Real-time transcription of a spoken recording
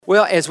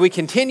Well, as we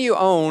continue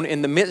on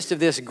in the midst of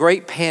this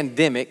great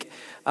pandemic,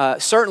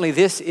 certainly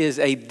this is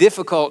a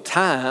difficult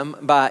time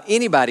by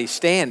anybody's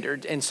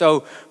standards. And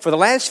so for the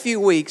last few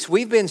weeks,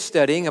 we've been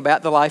studying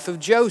about the life of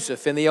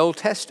Joseph in the Old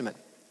Testament,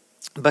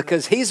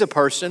 because he's a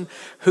person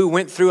who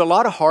went through a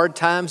lot of hard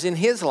times in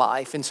his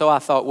life. And so I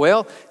thought,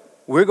 well,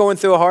 we're going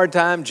through a hard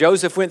time.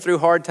 Joseph went through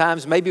hard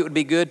times. Maybe it would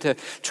be good to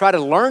try to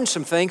learn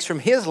some things from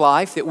his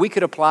life that we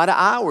could apply to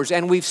ours.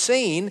 And we've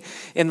seen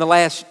in the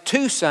last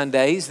 2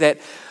 Sundays that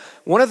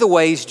one of the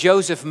ways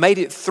Joseph made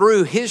it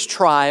through his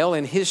trial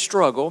and his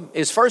struggle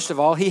is, first of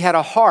all, he had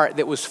a heart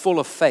that was full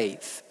of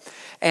faith.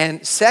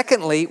 And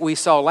secondly, we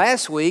saw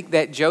last week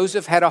that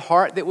Joseph had a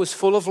heart that was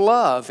full of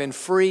love and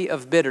free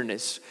of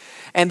bitterness.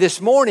 And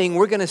this morning,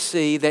 we're going to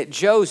see that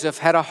Joseph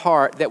had a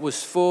heart that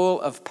was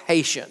full of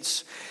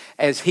patience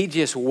as he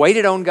just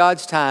waited on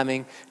God's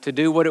timing to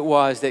do what it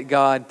was that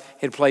God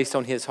had placed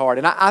on his heart.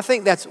 And I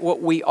think that's what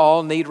we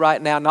all need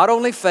right now. Not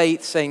only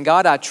faith, saying,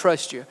 God, I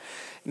trust you.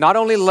 Not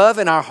only love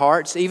in our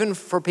hearts, even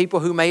for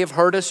people who may have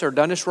hurt us or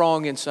done us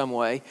wrong in some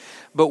way,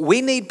 but we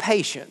need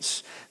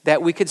patience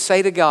that we could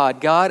say to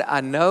God, God,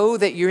 I know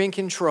that you're in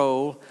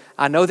control.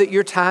 I know that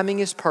your timing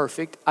is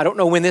perfect. I don't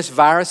know when this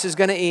virus is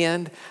going to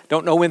end.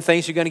 Don't know when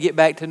things are going to get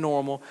back to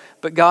normal.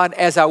 But God,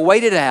 as I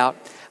wait it out,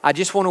 I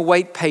just want to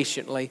wait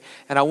patiently,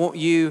 and I want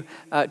you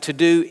to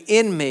do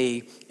in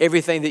me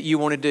everything that you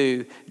want to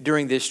do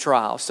during this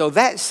trial. So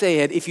that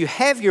said, if you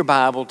have your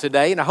Bible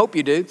today, and I hope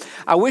you do,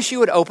 I wish you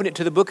would open it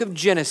to the book of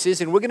Genesis,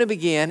 and we're going to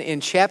begin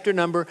in chapter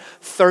number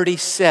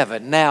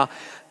 37. Now,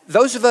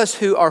 those of us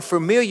who are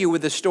familiar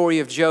with the story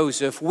of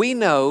Joseph, we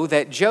know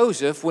that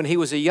Joseph, when he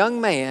was a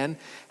young man,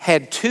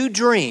 had 2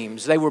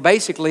 dreams. They were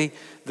basically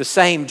the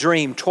same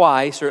dream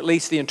twice, or at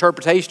least the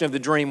interpretation of the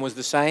dream was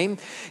the same.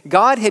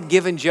 God had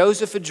given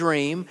Joseph a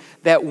dream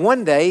that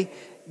one day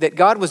that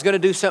God was going to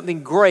do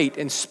something great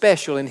and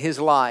special in his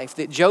life,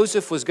 that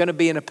Joseph was going to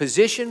be in a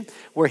position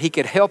where he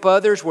could help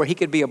others, where he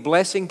could be a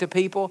blessing to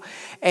people.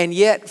 And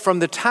yet, from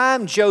the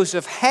time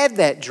Joseph had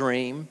that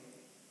dream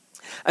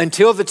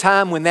until the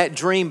time when that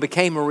dream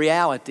became a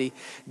reality,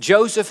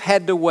 Joseph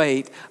had to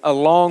wait a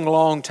long,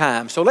 long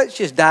time. So let's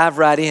just dive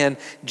right in.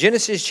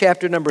 Genesis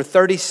chapter number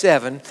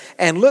 37,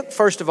 and look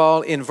first of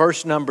all in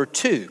verse number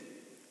 2.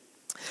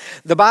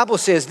 The Bible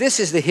says this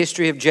is the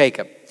history of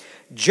Jacob.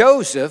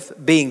 Joseph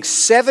being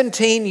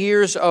 17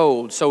 years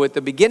old. So at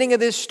the beginning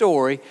of this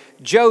story,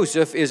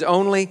 Joseph is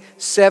only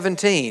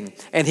 17,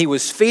 and he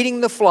was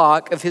feeding the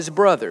flock of his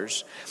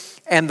brothers.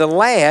 And the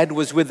lad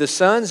was with the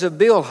sons of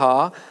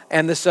Bilhah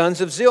and the sons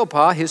of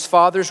Zilpah, his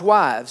father's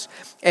wives.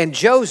 And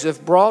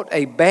Joseph brought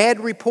a bad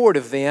report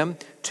of them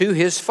to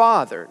his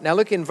father. Now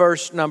look in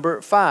verse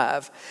number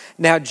 5.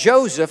 Now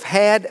Joseph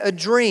had a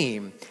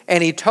dream,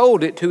 and he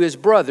told it to his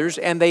brothers,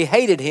 and they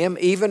hated him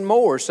even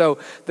more. So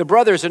the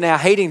brothers are now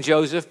hating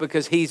Joseph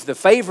because he's the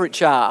favorite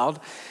child,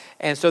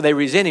 and so they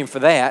resent him for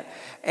that.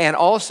 And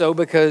also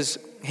because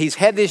he's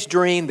had this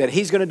dream that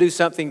he's going to do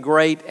something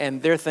great,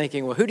 and they're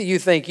thinking, well, who do you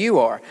think you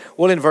are?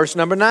 Well, in verse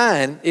number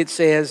 9, it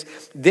says,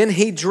 then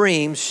he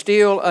dreamed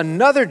still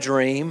another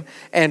dream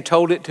and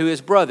told it to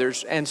his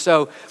brothers. And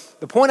so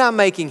the point I'm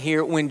making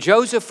here, when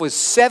Joseph was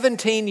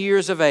 17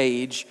 years of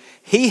age,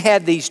 he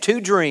had these 2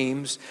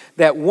 dreams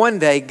that one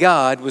day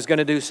God was going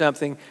to do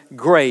something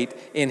great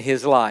in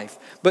his life.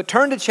 But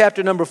turn to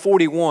chapter number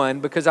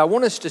 41, because I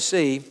want us to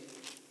see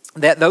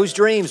that those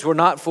dreams were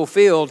not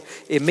fulfilled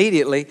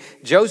immediately.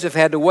 Joseph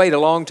had to wait a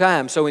long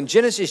time. So in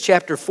Genesis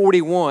chapter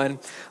 41,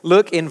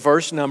 look in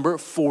verse number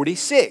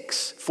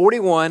 46.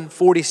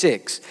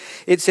 41:46.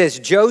 It says,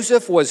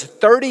 Joseph was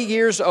 30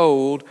 years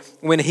old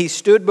when he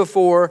stood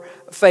before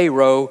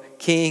Pharaoh,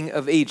 king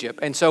of Egypt.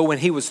 And so when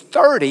he was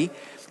 30,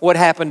 what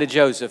happened to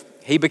Joseph?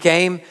 He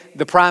became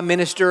the prime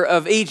minister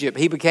of Egypt.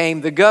 He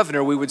became the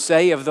governor, we would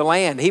say, of the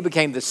land. He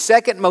became the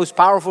second most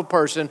powerful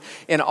person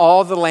in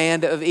all the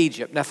land of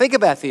Egypt. Now think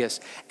about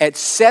this. At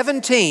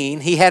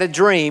 17, he had a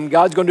dream.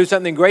 God's going to do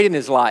something great in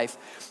his life.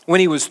 When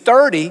he was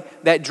 30,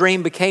 that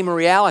dream became a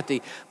reality.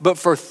 But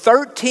for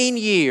 13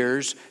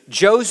 years,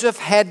 Joseph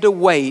had to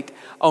wait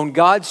on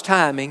God's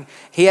timing.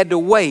 He had to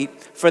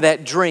wait for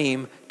that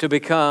dream to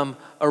become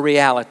a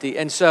reality.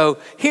 And so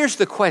here's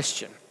the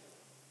question.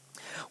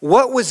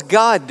 What was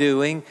God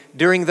doing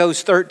during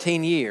those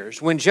 13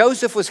 years? When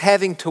Joseph was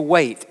having to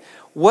wait,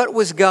 what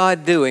was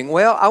God doing?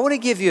 Well, I want to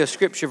give you a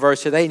scripture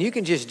verse today, and you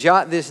can just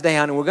jot this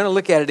down, and we're going to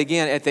look at it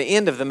again at the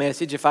end of the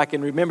message, if I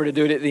can remember to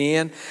do it at the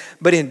end.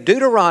 But in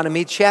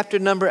Deuteronomy chapter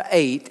number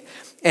 8,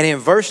 and in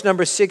verse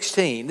number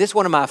 16, this is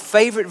one of my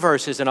favorite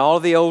verses in all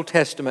of the Old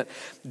Testament,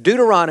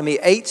 Deuteronomy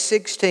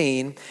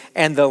 8:16,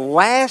 and the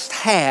last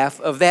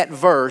half of that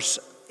verse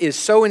is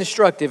so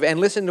instructive, and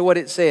listen to what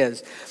it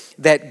says.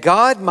 That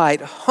God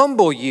might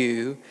humble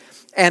you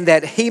and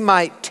that he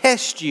might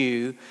test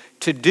you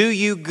to do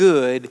you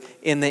good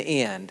in the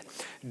end.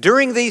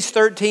 During these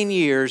 13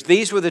 years,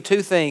 these were the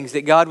 2 things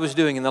that God was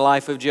doing in the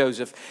life of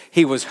Joseph.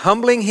 He was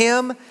humbling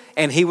him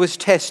and he was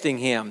testing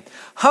him,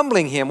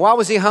 humbling him. Why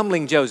was he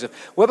humbling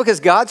Joseph? Well, because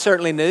God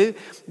certainly knew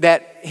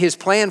that his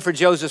plan for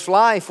Joseph's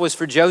life was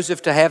for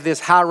Joseph to have this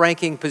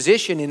high-ranking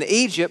position in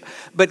Egypt,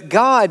 but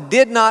God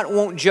did not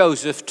want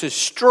Joseph to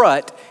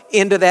strut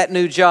into that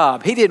new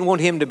job. He didn't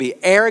want him to be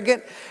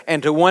arrogant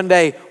and to one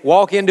day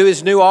walk into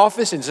his new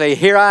office and say,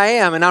 here I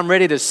am and I'm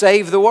ready to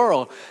save the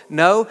world.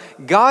 No,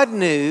 God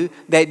knew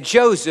that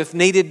Joseph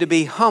needed to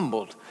be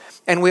humbled,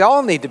 and we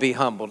all need to be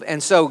humbled.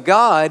 And so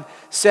God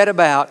set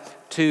about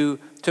to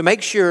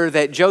make sure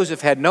that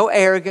Joseph had no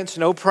arrogance,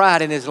 no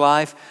pride in his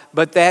life,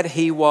 but that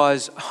he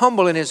was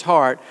humble in his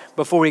heart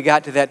before he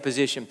got to that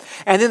position.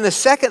 And then the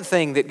second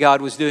thing that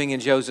God was doing in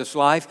Joseph's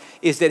life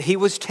is that he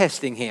was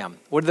testing him.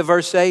 What did the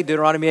verse say,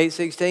 Deuteronomy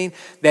 8:16?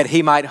 That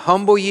he might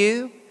humble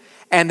you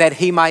and that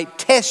he might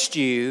test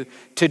you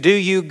to do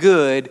you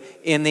good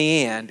in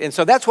the end. And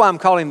so that's why I'm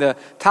calling the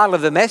title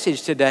of the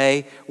message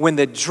today, When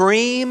the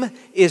Dream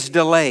is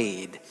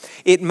Delayed.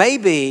 It may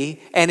be,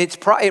 and it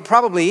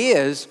probably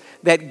is,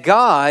 that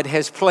God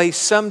has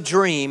placed some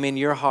dream in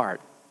your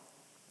heart.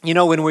 You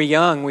know, when we're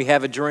young, we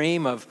have a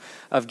dream of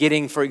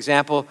getting, for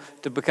example,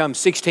 to become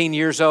 16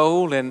 years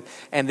old, and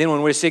then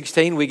when we're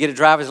 16, we get a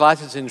driver's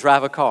license and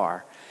drive a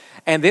car.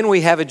 And then we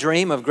have a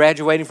dream of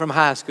graduating from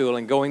high school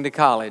and going to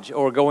college,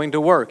 or going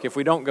to work if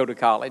we don't go to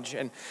college,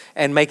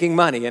 and making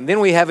money. And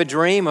then we have a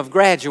dream of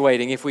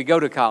graduating if we go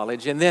to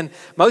college. And then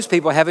most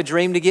people have a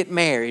dream to get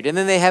married. And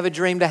then they have a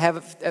dream to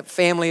have a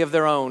family of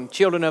their own,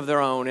 children of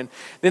their own. And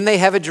then they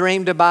have a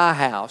dream to buy a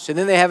house. And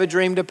then they have a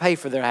dream to pay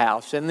for their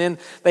house. And then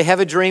they have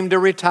a dream to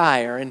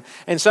retire.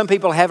 And some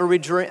people have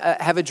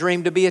a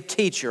dream to be a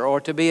teacher or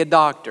to be a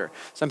doctor.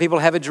 Some people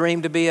have a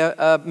dream to be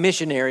a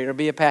missionary or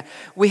be a pastor.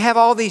 We have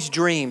all these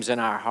dreams in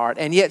our heart,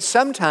 and yet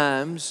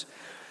sometimes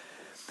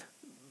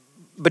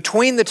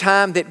between the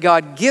time that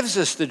God gives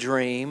us the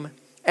dream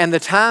and the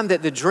time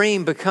that the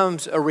dream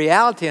becomes a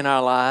reality in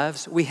our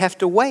lives, we have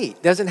to wait.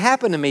 It doesn't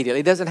happen immediately.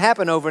 It doesn't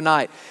happen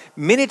overnight.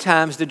 Many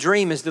times the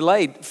dream is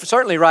delayed.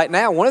 Certainly right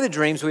now, one of the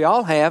dreams we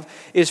all have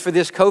is for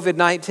this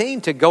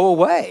COVID-19 to go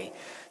away,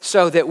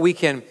 so that we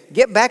can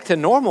get back to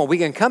normal. We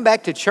can come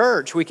back to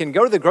church. We can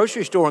go to the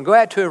grocery store and go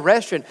out to a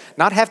restaurant,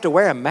 not have to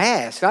wear a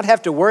mask, not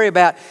have to worry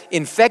about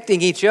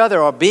infecting each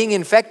other or being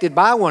infected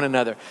by one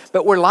another,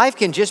 but where life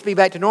can just be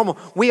back to normal.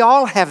 We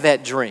all have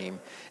that dream.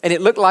 And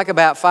it looked like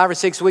about 5 or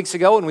 6 weeks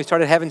ago when we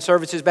started having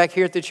services back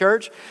here at the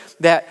church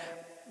that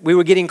we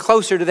were getting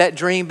closer to that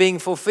dream being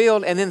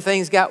fulfilled, and then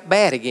things got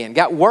bad again,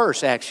 got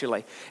worse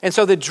actually. And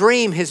so the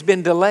dream has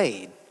been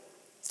delayed.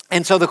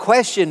 And so the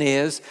question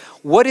is,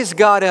 what is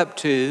God up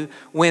to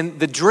when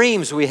the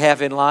dreams we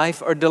have in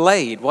life are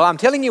delayed? Well, I'm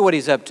telling you what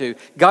he's up to.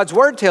 God's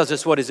word tells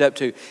us what he's up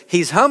to.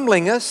 He's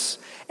humbling us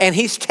and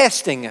he's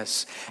testing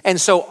us. And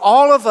so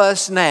all of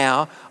us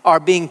now are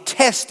being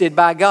tested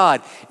by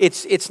God.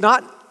 It's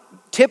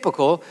not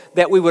typical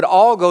that we would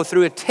all go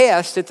through a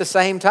test at the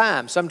same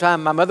time.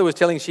 Sometime my mother was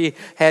telling she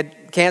had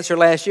cancer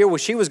last year. Well,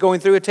 she was going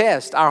through a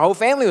test. Our whole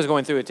family was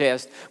going through a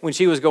test when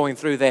she was going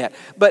through that.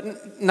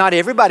 But not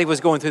everybody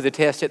was going through the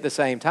test at the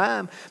same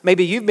time.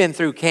 Maybe you've been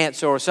through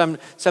cancer or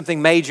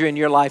something major in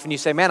your life and you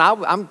say, man,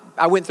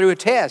 I went through a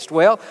test.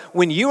 Well,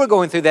 when you were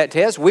going through that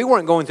test, we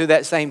weren't going through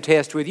that same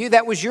test with you.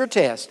 That was your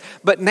test.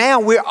 But now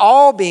we're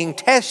all being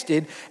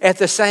tested at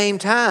the same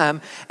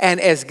time.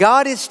 And as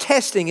God is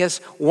testing us,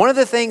 one of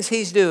the things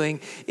he's doing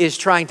is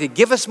trying to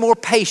give us more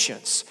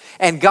patience.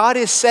 And God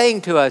is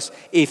saying to us,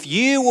 if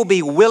you will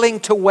be willing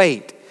to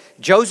wait.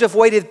 Joseph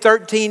waited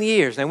 13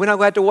 years. Now, we're not going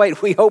to have to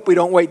wait. We hope we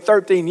don't wait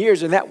 13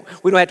 years, and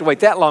that we don't have to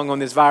wait that long on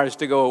this virus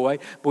to go away.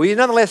 But we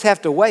nonetheless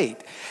have to wait.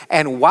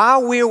 And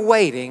while we're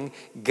waiting,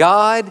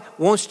 God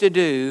wants to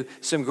do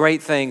some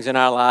great things in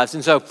our lives.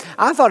 And so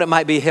I thought it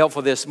might be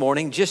helpful this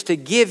morning just to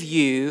give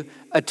you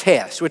a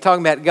test. We're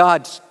talking about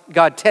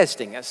God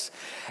testing us.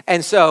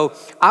 And so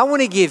I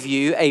want to give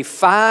you a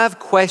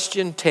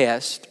 5-question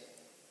test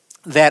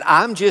that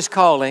I'm just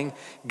calling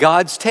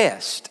God's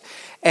test.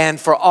 And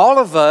for all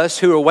of us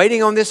who are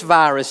waiting on this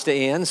virus to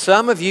end,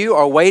 some of you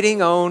are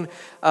waiting on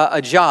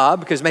a job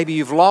because maybe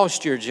you've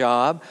lost your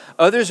job.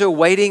 Others are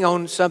waiting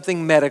on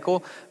something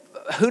medical.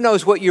 Who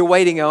knows what you're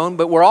waiting on,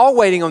 but we're all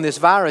waiting on this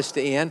virus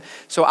to end.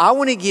 So I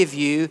want to give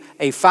you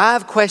a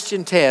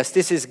 5-question test.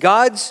 This is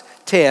God's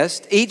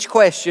test. Each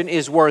question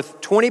is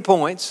worth 20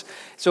 points.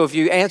 So if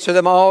you answer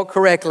them all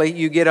correctly,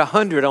 you get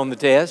 100 on the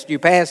test. You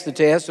pass the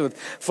test with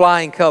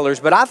flying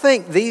colors. But I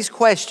think these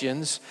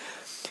questions,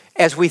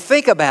 as we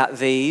think about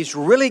these,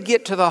 really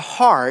get to the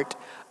heart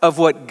of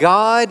what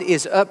God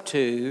is up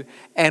to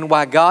and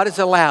why God is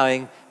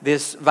allowing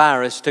this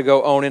virus to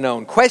go on and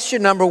on.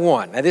 Question number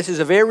 1. Now, this is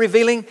a very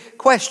revealing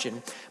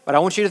question, but I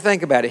want you to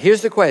think about it.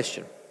 Here's the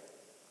question.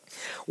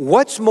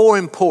 What's more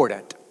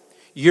important,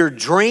 your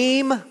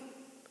dream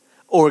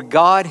or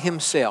God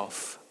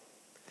himself?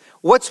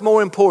 What's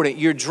more important,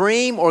 your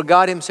dream or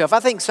God himself? I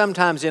think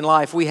sometimes in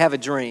life we have a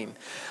dream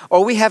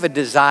or we have a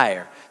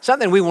desire,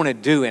 something we want to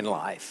do in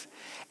life.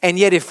 And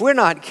yet if we're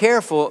not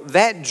careful,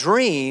 that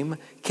dream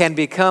can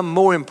become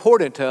more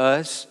important to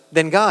us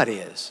than God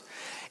is.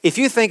 If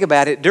you think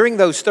about it, during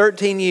those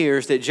 13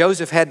 years that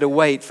Joseph had to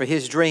wait for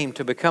his dream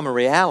to become a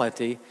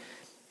reality,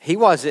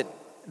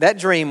 that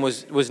dream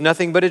was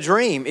nothing but a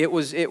dream.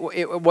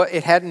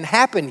 It hadn't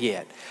happened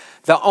yet.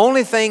 The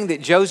only thing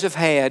that Joseph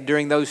had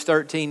during those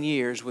 13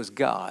 years was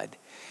God.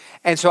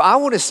 And so I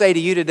want to say to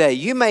you today,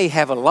 you may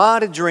have a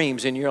lot of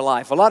dreams in your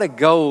life, a lot of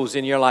goals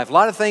in your life, a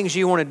lot of things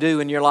you want to do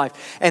in your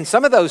life. And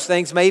some of those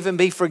things may even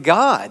be for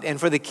God and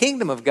for the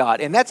kingdom of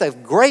God. And that's a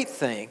great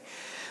thing.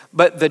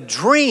 But the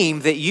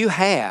dream that you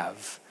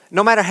have,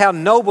 no matter how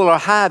noble or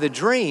high the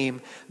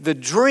dream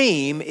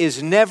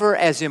is never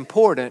as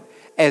important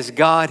as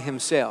God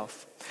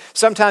himself.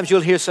 Sometimes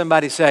you'll hear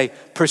somebody say,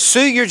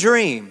 pursue your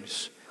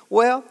dreams.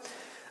 Well,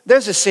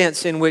 there's a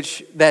sense in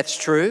which that's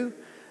true.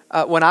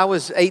 When I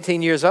was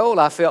 18 years old,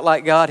 I felt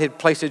like God had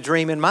placed a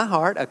dream in my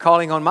heart, a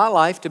calling on my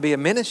life to be a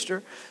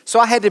minister. So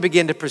I had to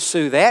begin to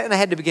pursue that, and I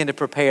had to begin to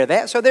prepare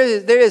that. So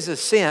there is a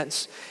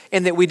sense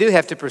in that we do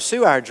have to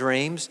pursue our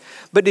dreams.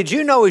 But did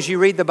you know, as you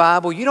read the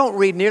Bible, you don't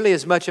read nearly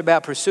as much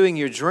about pursuing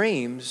your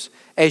dreams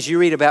as you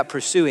read about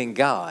pursuing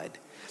God.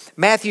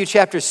 Matthew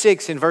chapter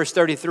 6 and verse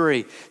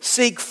 33,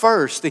 seek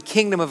first the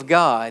kingdom of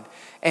God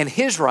and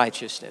his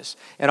righteousness,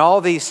 and all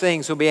these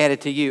things will be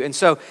added to you. And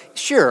so,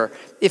 sure,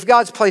 if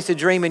God's placed a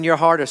dream in your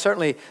heart, or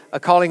certainly a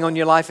calling on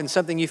your life and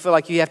something you feel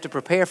like you have to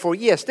prepare for,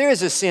 yes, there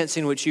is a sense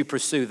in which you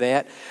pursue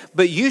that,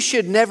 but you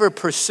should never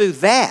pursue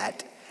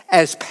that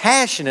as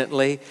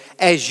passionately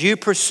as you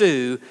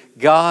pursue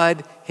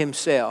God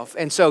himself.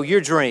 And so your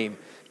dream,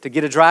 to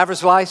get a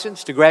driver's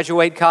license, to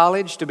graduate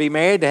college, to be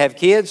married, to have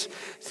kids,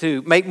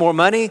 to make more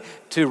money,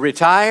 to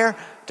retire,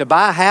 to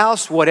buy a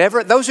house,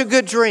 whatever. Those are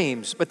good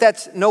dreams, but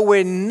that's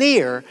nowhere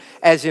near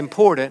as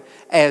important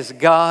as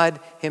God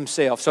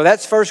himself. So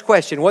that's the first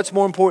question. What's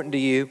more important to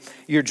you,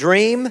 your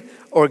dream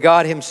or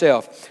God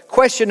himself?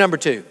 Question number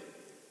 2.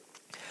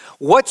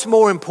 What's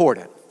more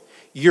important,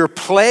 your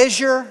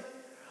pleasure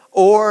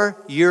or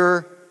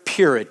your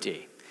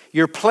purity?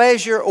 Your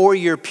pleasure or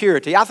your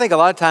purity? I think a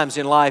lot of times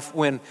in life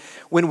when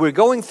we're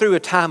going through a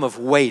time of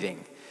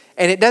waiting,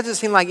 and it doesn't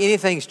seem like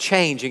anything's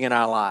changing in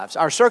our lives.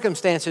 Our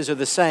circumstances are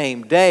the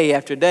same day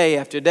after day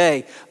after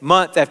day,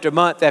 month after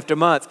month after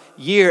month,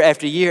 year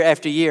after year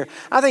after year.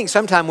 I think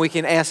sometimes we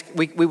can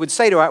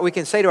say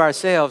to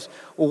ourselves,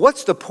 well,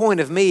 what's the point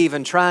of me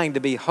even trying to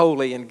be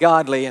holy and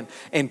godly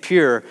and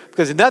pure?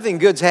 Because if nothing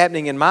good's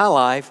happening in my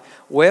life,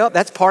 well,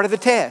 that's part of the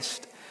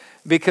test.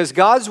 Because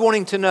God's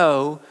wanting to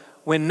know,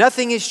 when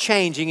nothing is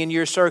changing in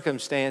your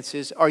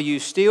circumstances, are you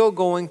still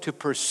going to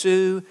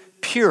pursue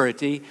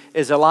purity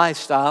as a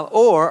lifestyle,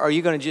 or are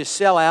you going to just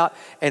sell out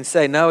and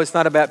say, no, it's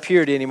not about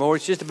purity anymore,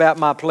 it's just about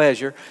my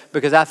pleasure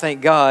because I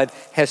think God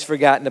has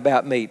forgotten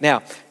about me?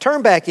 Now,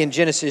 turn back in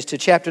Genesis to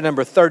chapter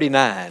number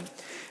 39,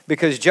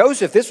 because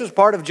Joseph, this was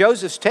part of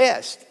Joseph's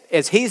test.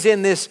 As he's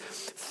in this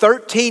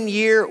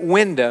 13-year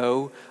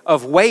window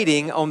of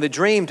waiting on the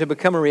dream to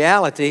become a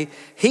reality,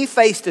 he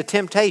faced a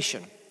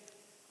temptation.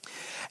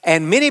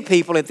 And many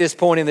people at this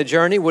point in the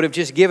journey would have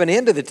just given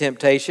in to the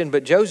temptation,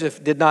 but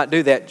Joseph did not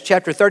do that.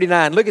 Chapter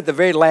 39, look at the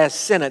very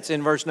last sentence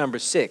in verse number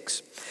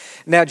 6.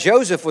 Now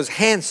Joseph was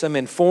handsome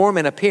in form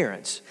and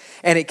appearance,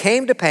 and it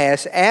came to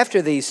pass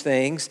after these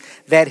things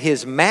that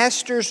his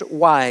master's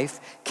wife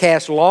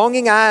cast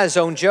longing eyes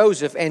on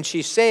Joseph, and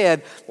she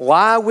said,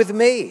 lie with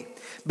me.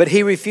 But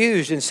he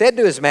refused and said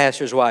to his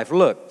master's wife,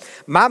 look,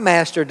 my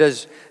master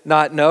does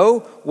not know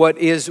what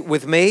is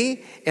with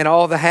me in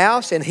all the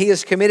house, and he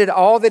has committed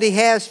all that he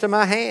has to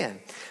my hand.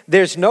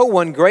 There's no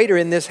one greater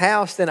in this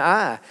house than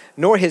I,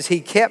 nor has he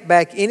kept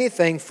back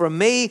anything from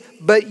me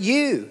but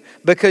you,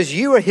 because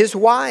you are his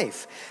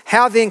wife.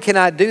 How then can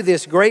I do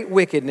this great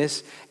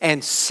wickedness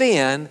and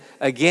sin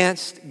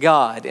against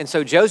God? And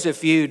so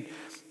Joseph viewed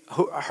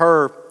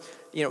her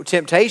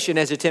temptation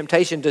as a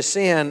temptation to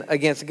sin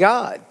against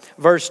God.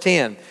 Verse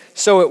 10,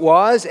 so it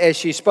was as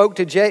she spoke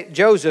to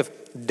Joseph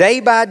day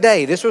by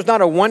day. This was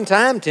not a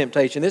one-time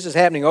temptation. This is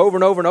happening over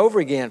and over and over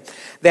again,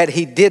 that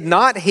he did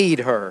not heed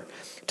her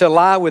to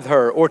lie with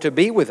her or to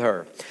be with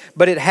her.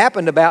 But it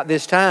happened about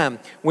this time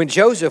when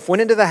Joseph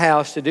went into the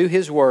house to do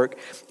his work,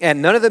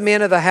 and none of the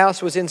men of the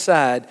house was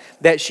inside,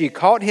 that she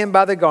caught him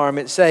by the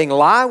garment, saying,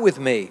 lie with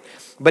me.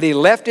 But he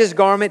left his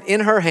garment in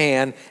her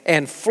hand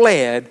and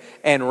fled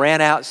and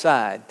ran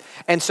outside.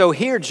 And so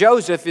here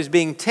Joseph is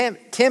being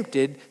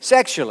tempted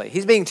sexually.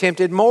 He's being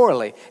tempted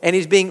morally. And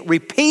he's being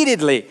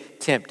repeatedly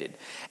tempted.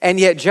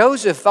 And yet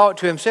Joseph thought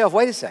to himself,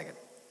 wait a second.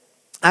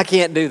 I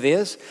can't do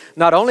this.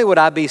 Not only would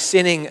I be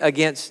sinning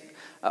against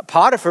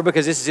Potiphar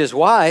because this is his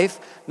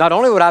wife, not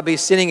only would I be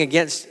sinning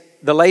against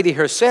the lady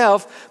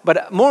herself,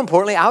 but more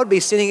importantly, I would be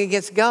sinning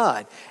against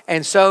God.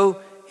 And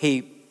so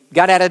he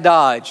got out of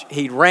Dodge.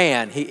 He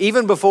ran.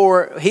 Even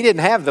before, he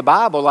didn't have the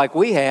Bible like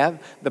we have.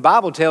 The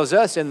Bible tells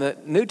us in the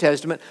New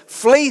Testament,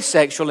 flee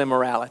sexual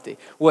immorality.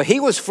 Well,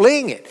 he was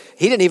fleeing it.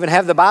 He didn't even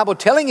have the Bible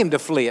telling him to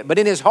flee it. But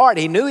in his heart,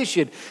 he knew he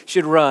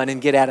should run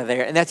and get out of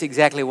there. And that's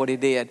exactly what he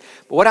did.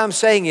 But what I'm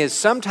saying is,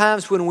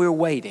 sometimes when we're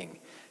waiting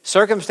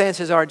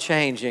circumstances are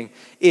changing,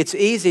 it's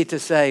easy to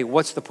say,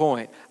 what's the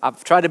point?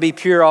 I've tried to be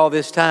pure all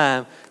this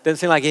time. Doesn't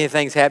seem like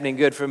anything's happening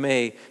good for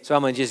me, so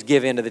I'm going to just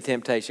give in to the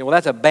temptation. Well,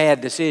 that's a bad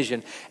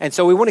decision. And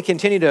so we want to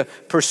continue to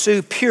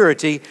pursue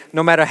purity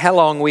no matter how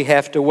long we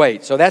have to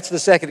wait. So that's the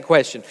second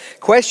question.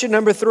 Question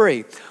number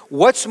 3,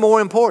 what's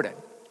more important?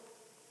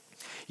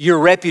 Your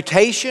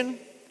reputation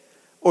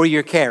or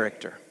your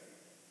character?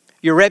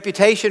 Your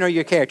reputation or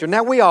your character?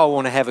 Now, we all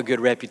want to have a good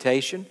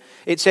reputation.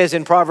 It says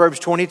in Proverbs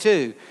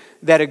 22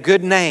 that a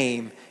good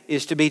name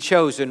is to be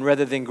chosen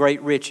rather than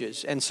great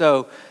riches. And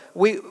so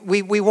we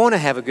want to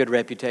have a good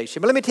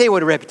reputation. But let me tell you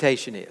what a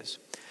reputation is.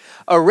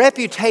 A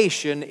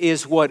reputation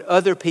is what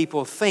other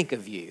people think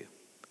of you.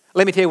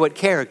 Let me tell you what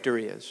character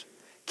is.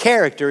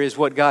 Character is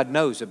what God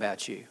knows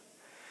about you.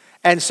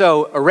 And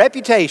so a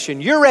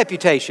reputation, your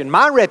reputation,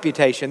 my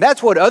reputation,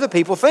 that's what other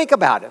people think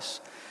about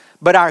us.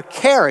 But our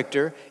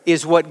character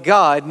is what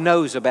God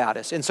knows about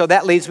us. And so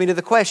that leads me to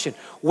the question,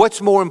 what's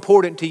more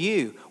important to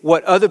you?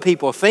 What other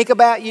people think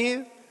about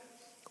you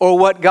or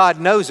what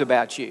God knows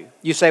about you?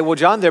 You say, well,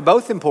 John, they're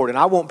both important.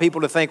 I want people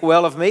to think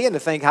well of me and to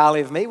think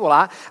highly of me. Well,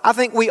 I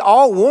think we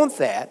all want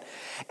that.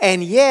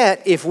 And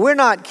yet, if we're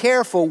not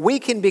careful, we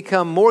can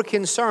become more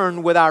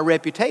concerned with our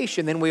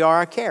reputation than we are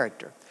our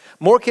character.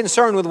 More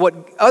concerned with what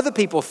other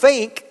people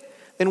think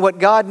than what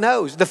God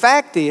knows. The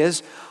fact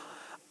is,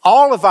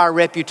 all of our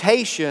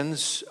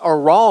reputations are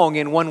wrong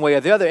in one way or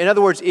the other. In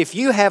other words, if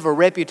you have a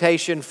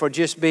reputation for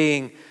just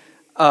being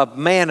a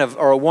man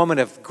or a woman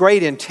of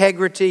great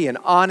integrity and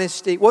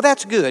honesty, well,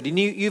 that's good, and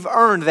you've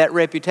earned that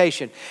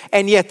reputation.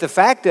 And yet the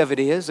fact of it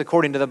is,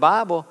 according to the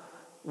Bible,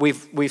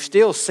 we've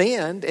still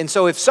sinned. And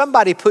so if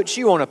somebody puts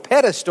you on a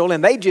pedestal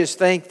and they just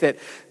think that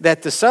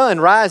the sun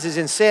rises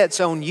and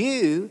sets on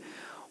you,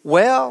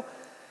 well,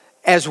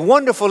 as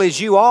wonderful as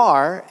you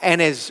are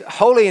and as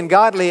holy and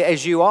godly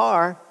as you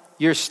are,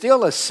 you're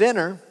still a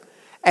sinner.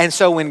 And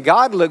so when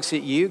God looks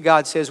at you,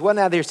 God says, well,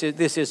 now this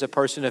is a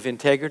person of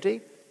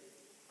integrity,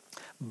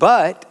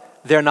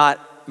 but they're not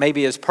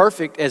maybe as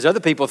perfect as other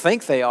people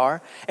think they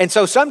are. And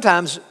so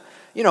sometimes,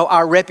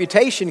 our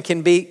reputation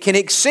can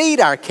exceed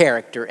our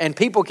character, and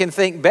people can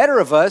think better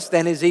of us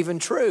than is even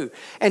true.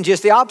 And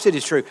just the opposite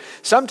is true.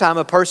 Sometimes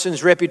a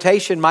person's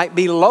reputation might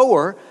be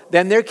lower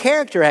than their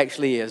character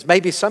actually is.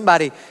 Maybe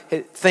somebody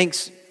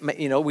thinks,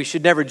 we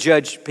should never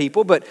judge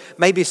people, but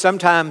maybe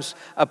sometimes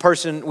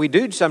we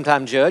do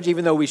sometimes judge,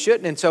 even though we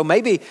shouldn't. And so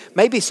maybe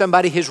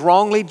somebody has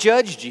wrongly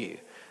judged you.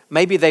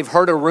 Maybe they've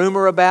heard a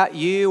rumor about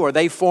you, or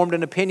they've formed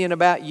an opinion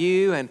about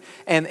you, and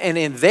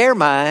in their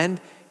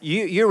mind,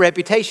 your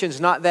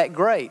reputation's not that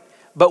great.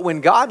 But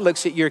when God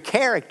looks at your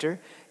character,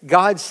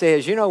 God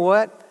says, you know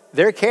what?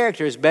 Their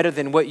character is better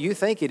than what you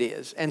think it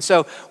is. And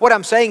so what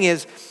I'm saying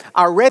is,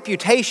 our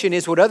reputation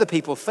is what other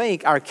people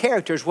think. Our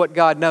character is what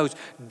God knows.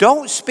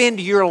 Don't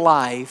spend your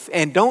life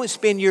and don't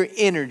spend your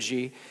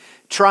energy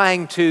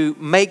trying to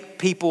make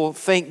people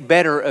think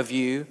better of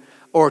you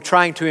or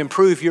trying to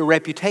improve your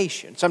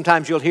reputation.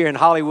 Sometimes you'll hear in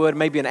Hollywood,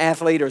 maybe an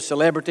athlete or a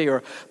celebrity or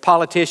a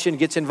politician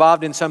gets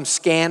involved in some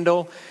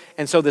scandal,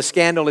 and so the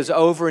scandal is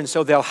over, and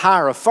so they'll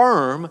hire a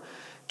firm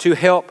to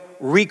help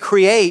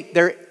recreate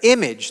their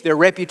image, their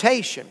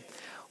reputation.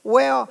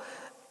 Well,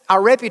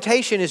 our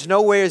reputation is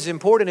nowhere as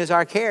important as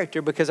our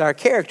character, because our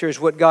character is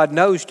what God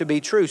knows to be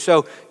true.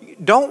 So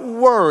don't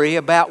worry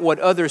about what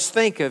others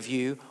think of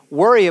you.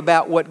 Worry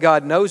about what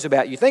God knows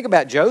about you. Think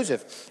about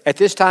Joseph. At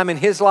this time in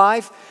his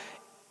life,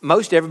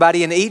 most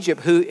everybody in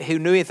Egypt who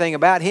knew anything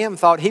about him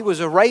thought he was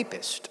a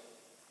rapist.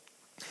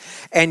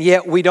 And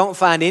yet we don't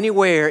find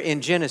anywhere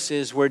in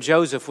Genesis where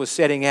Joseph was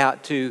setting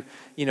out to,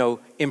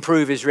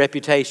 improve his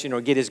reputation or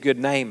get his good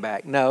name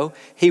back. No,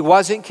 he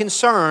wasn't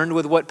concerned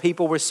with what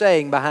people were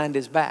saying behind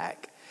his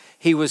back.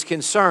 He was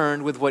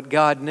concerned with what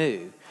God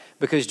knew,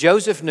 because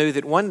Joseph knew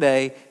that one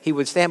day he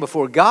would stand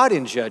before God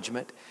in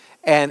judgment,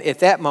 and at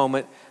that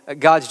moment,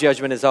 God's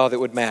judgment is all that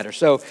would matter.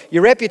 So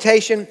your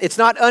reputation, it's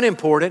not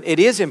unimportant. It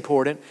is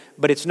important,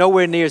 but it's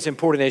nowhere near as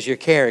important as your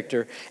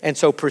character. And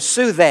so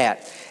pursue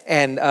that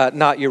and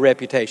not your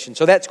reputation.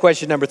 So that's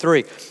question number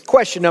 3.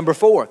 Question number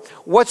 4,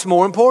 what's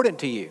more important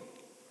to you?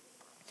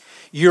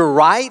 Your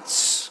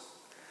rights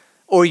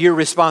or your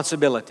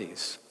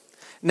responsibilities?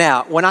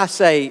 Now, when I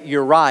say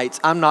your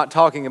rights, I'm not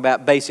talking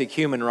about basic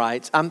human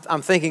rights. I'm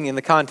thinking in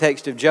the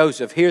context of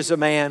Joseph. Here's a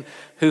man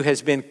who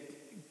has been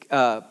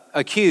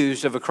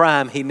accused of a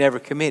crime he never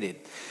committed.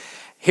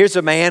 Here's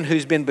a man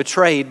who's been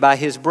betrayed by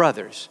his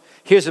brothers.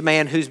 Here's a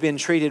man who's been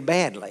treated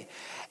badly.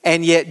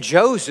 And yet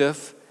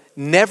Joseph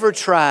never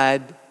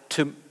tried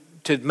to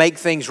make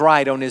things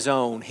right on his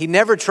own. He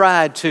never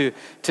tried to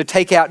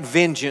take out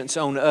vengeance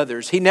on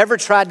others. He never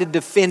tried to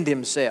defend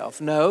himself.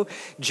 No,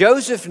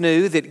 Joseph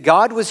knew that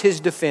God was his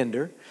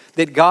defender,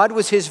 that God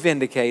was his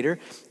vindicator.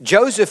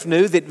 Joseph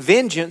knew that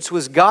vengeance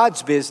was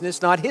God's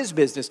business, not his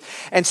business.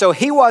 And so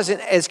he wasn't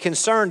as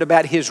concerned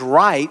about his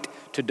right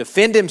to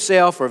defend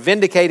himself or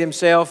vindicate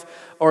himself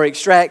or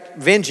extract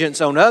vengeance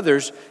on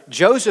others.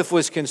 Joseph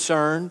was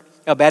concerned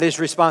about his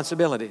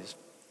responsibilities.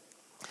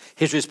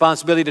 His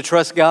responsibility to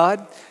trust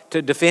God,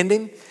 to defend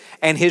him,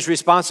 and his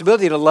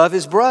responsibility to love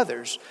his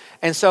brothers.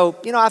 And so,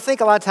 I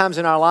think a lot of times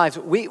in our lives,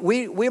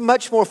 we're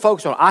much more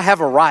focused on, I have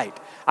a right.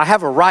 I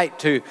have a right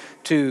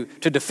to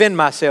defend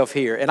myself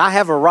here. And I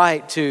have a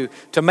right to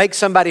make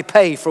somebody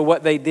pay for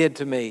what they did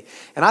to me.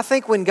 And I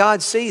think when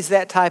God sees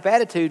that type of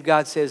attitude,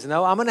 God says,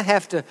 no, I'm going to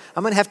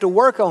have to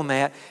work on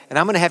that. And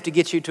I'm going to have to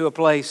get you to a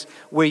place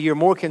where you're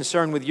more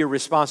concerned with your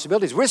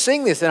responsibilities. We're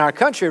seeing this in our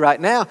country right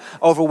now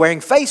over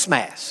wearing face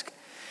masks.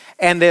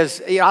 And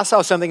I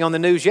saw something on the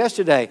news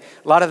yesterday.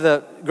 A lot of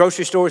the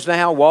grocery stores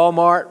now,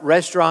 Walmart,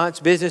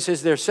 restaurants,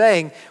 businesses, they're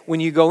saying when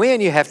you go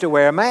in, you have to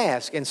wear a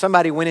mask. And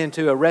somebody went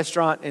into a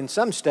restaurant in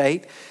some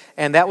state,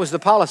 and that was the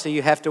policy,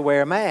 you have to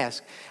wear a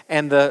mask.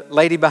 And the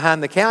lady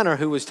behind the counter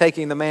who was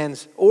taking the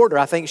man's order,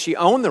 I think she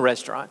owned the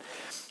restaurant,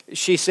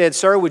 she said,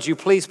 "Sir, would you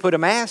please put a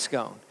mask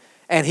on?"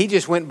 And he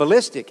just went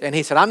ballistic. And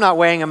he said, "I'm not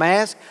wearing a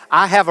mask.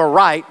 I have a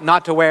right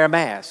not to wear a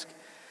mask."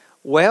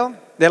 Well,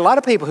 there are a lot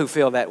of people who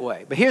feel that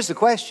way. But here's the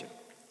question.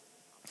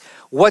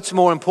 What's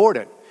more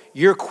important?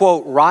 Your,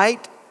 quote,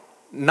 right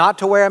not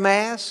to wear a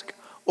mask,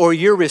 or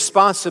your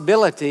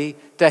responsibility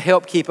to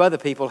help keep other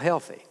people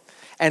healthy?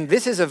 And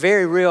this is a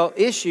very real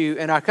issue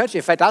in our country.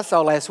 In fact, I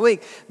saw last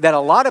week that a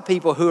lot of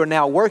people who are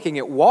now working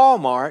at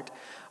Walmart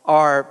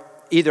are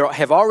either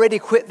have already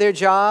quit their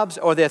jobs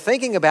or they're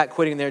thinking about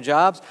quitting their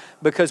jobs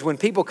because when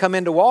people come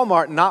into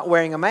Walmart not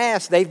wearing a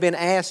mask, they've been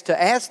asked to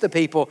ask the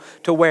people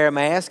to wear a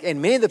mask.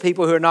 And many of the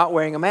people who are not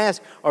wearing a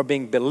mask are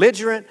being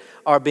belligerent,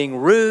 are being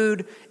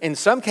rude. In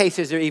some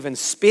cases, they're even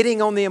spitting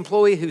on the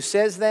employee who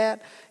says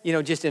that,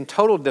 just in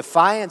total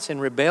defiance and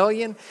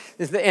rebellion.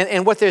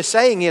 And what they're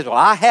saying is, well,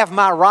 I have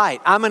my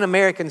right. I'm an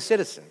American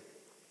citizen.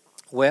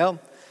 Well,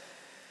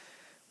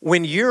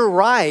 when you're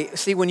right,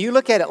 see, when you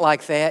look at it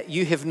like that,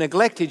 you have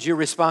neglected your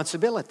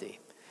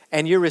responsibility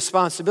and your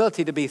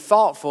responsibility to be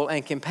thoughtful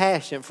and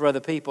compassionate for other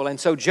people. And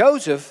so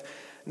Joseph,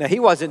 now he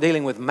wasn't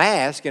dealing with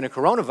mask and a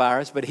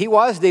coronavirus, but he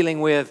was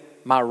dealing with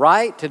my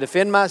right to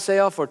defend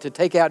myself or to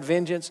take out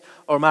vengeance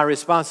or my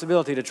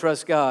responsibility to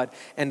trust God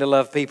and to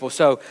love people.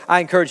 So I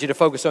encourage you to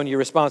focus on your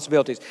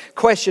responsibilities.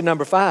 Question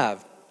number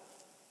 5.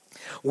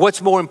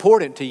 What's more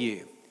important to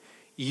you?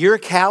 Your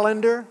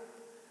calendar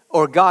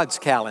or God's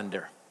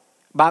calendar?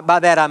 By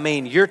that I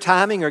mean your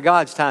timing or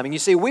God's timing. You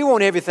see, we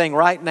want everything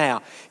right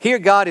now. Here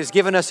God has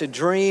given us a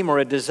dream or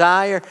a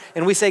desire,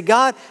 and we say,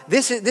 God,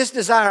 this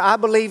desire I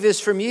believe is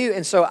from you,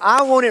 and so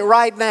I want it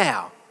right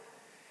now.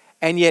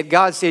 And yet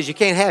God says you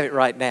can't have it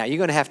right now. You're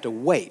going to have to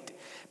wait.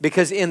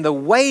 Because in the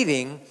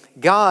waiting,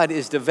 God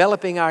is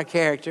developing our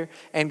character,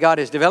 and God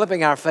is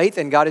developing our faith,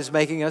 and God is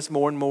making us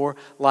more and more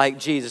like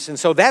Jesus. And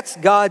so that's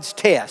God's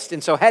test.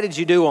 And so how did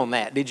you do on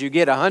that? Did you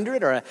get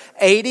 100 or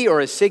 80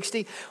 or a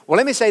 60? Well,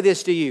 let me say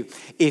this to you.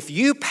 If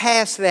you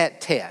pass that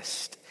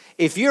test,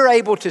 if you're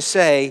able to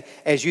say,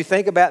 as you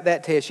think about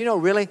that test,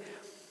 really,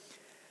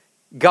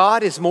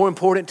 God is more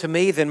important to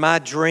me than my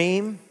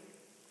dream.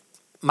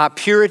 My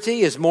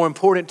purity is more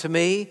important to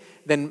me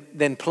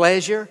than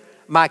pleasure.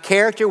 My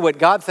character, what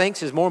God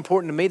thinks, is more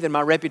important to me than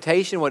my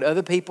reputation, what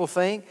other people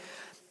think.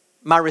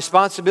 My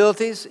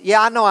responsibilities,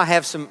 I know I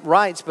have some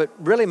rights, but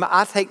really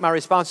I take my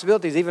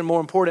responsibilities even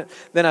more important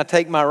than I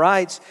take my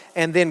rights.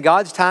 And then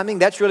God's timing,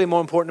 that's really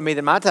more important to me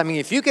than my timing.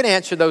 If you can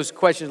answer those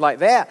questions like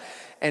that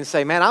and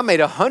say, man, I made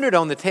 100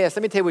 on the test,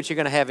 let me tell you what you're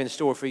going to have in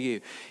store for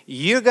you.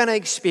 You're going to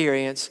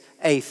experience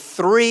a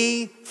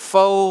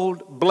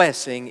 3-fold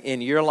blessing in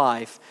your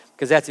life,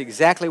 because that's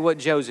exactly what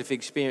Joseph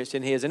experienced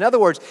in his. In other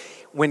words,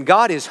 when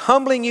God is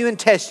humbling you and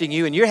testing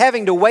you and you're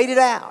having to wait it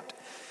out,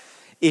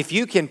 if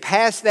you can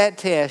pass that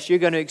test, you're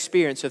going to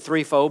experience a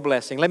 3-fold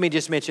blessing. Let me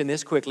just mention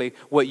this quickly,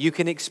 what you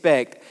can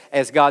expect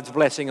as God's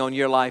blessing on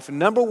your life.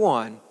 Number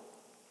one,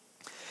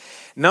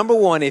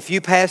 if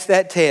you pass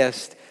that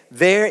test,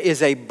 there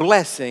is a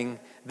blessing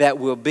that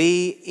will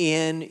be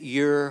in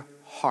your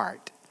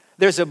heart.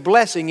 There's a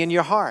blessing in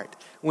your heart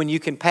when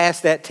you can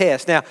pass that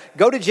test. Now,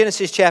 go to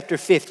Genesis chapter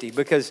 50,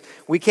 because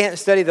we can't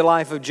study the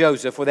life of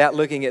Joseph without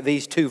looking at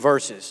these 2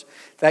 verses.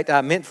 In fact,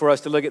 I meant for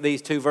us to look at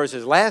these 2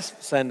 verses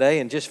last Sunday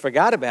and just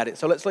forgot about it.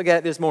 So let's look at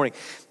it this morning.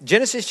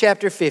 Genesis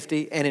chapter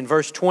 50 and in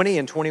verse 20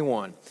 and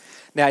 21.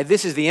 Now,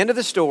 this is the end of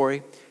the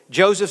story.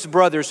 Joseph's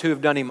brothers, who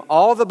have done him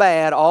all the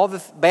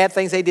bad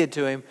things they did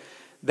to him,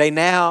 they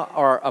now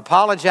are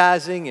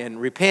apologizing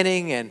and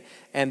repenting,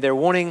 and they're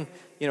wanting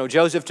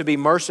Joseph to be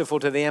merciful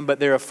to them, but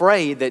they're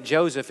afraid that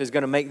Joseph is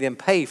going to make them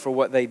pay for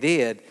what they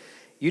did.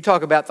 You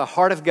talk about the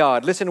heart of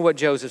God. Listen to what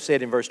Joseph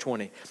said in verse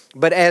 20.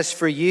 But as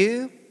for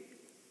you,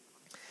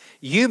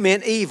 you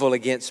meant evil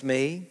against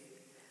me,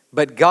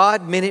 but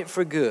God meant it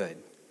for good,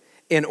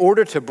 in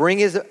order to bring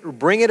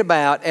it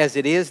about as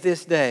it is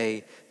this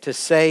day, to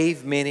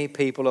save many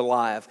people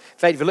alive. In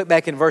fact, if you look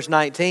back in verse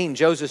 19,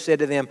 Joseph said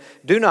to them,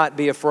 do not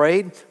be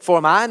afraid, for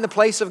am I in the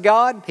place of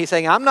God? He's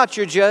saying, I'm not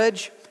your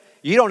judge.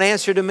 You don't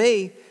answer to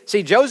me.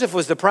 See, Joseph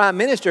was the prime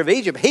minister of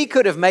Egypt. He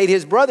could have made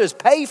his brothers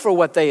pay for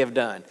what they have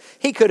done.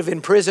 He could have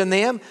imprisoned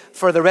them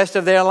for the rest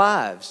of their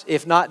lives,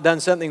 if not done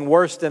something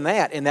worse than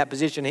that in that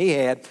position he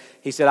had.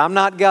 He said, I'm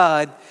not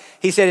God.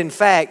 He said, in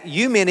fact,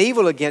 you meant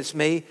evil against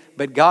me,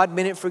 but God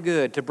meant it for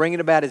good to bring it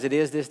about as it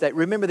is this day.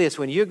 Remember this,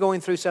 when you're going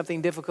through something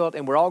difficult,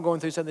 and we're all going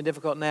through something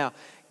difficult now,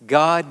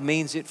 God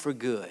means it for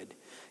good.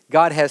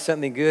 God has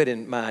something good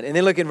in mind. And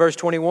then look in verse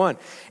 21.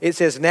 It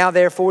says, now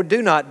therefore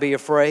do not be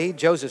afraid.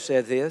 Joseph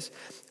said this.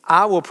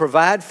 I will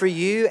provide for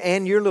you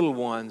and your little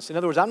ones. In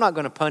other words, I'm not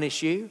going to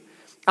punish you.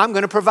 I'm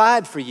going to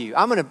provide for you.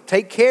 I'm going to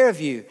take care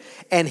of you.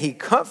 And he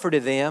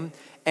comforted them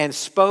and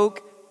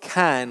spoke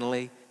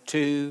kindly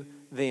to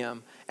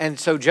them. And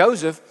so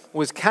Joseph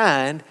was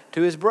kind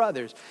to his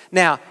brothers.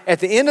 Now, at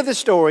the end of the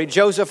story,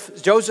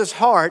 Joseph's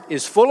heart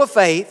is full of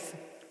faith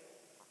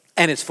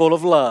and it's full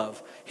of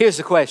love. Here's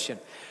the question.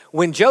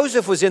 When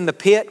Joseph was in the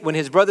pit, when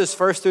his brothers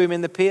first threw him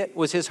in the pit,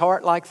 was his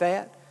heart like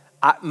that?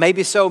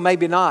 Maybe so,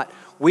 maybe not.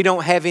 We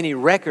don't have any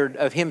record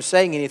of him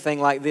saying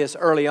anything like this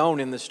early on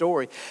in the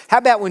story. How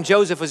about when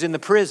Joseph was in the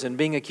prison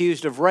being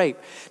accused of rape?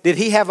 Did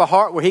he have a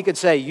heart where he could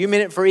say, you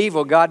meant it for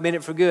evil, God meant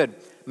it for good?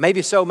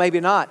 Maybe so, maybe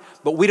not.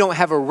 But we don't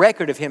have a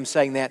record of him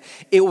saying that.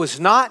 It was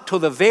not till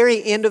the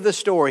very end of the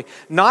story,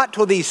 not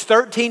till these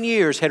 13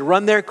 years had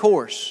run their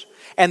course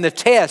and the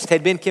test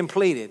had been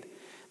completed,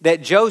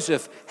 that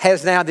Joseph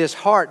has now this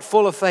heart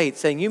full of faith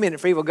saying, you meant it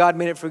for evil, God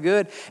meant it for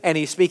good, and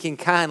he's speaking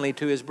kindly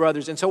to his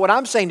brothers. And so what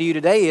I'm saying to you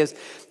today is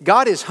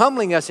God is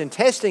humbling us and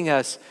testing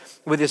us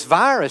with this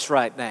virus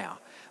right now.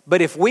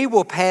 But if we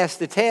will pass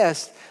the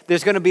test,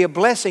 there's going to be a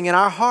blessing in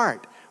our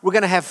heart. We're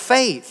going to have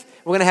faith.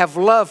 We're going to have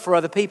love for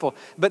other people.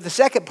 But the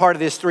second part of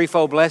this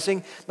threefold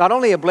blessing, not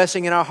only a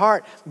blessing in our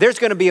heart, there's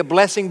going to be a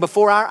blessing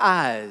before our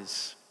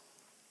eyes.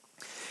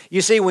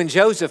 You see, when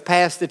Joseph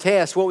passed the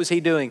test, what was he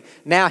doing?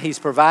 Now he's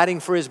providing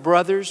for his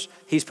brothers.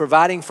 He's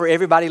providing for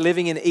everybody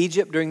living in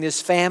Egypt during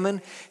this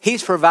famine.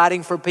 He's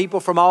providing for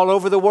people from all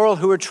over the world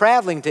who are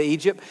traveling to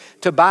Egypt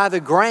to buy the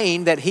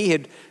grain that he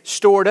had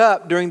stored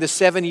up during the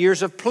 7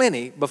 years of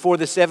plenty before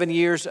the 7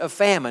 years of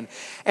famine.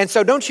 And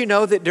so don't you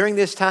know that during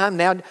this time,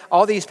 now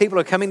all these people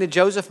are coming to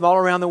Joseph from all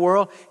around the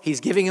world. He's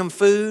giving them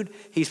food.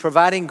 He's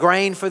providing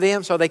grain for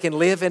them so they can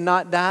live and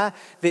not die.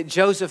 That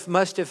Joseph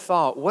must have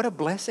thought, what a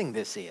blessing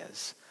this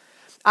is.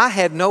 I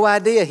had no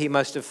idea, he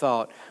must have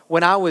thought,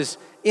 when I was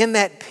in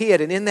that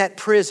pit and in that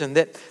prison,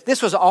 that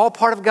this was all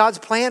part of God's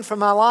plan for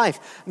my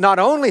life. Not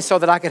only so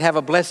that I could have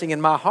a blessing in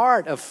my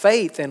heart of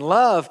faith and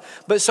love,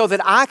 but so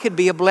that I could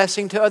be a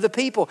blessing to other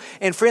people.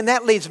 And friend,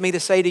 that leads me to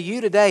say to you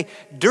today,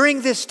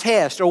 during this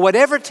test or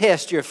whatever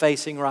test you're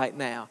facing right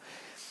now,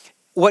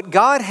 what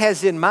God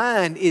has in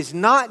mind is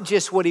not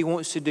just what he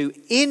wants to do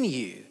in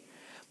you,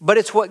 but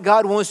it's what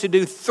God wants to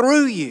do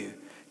through you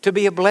to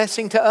be a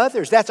blessing to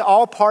others. That's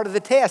all part of the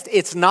test.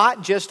 It's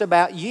not just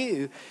about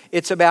you,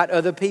 it's about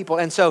other people.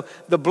 And so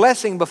the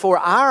blessing before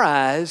our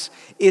eyes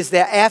is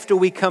that after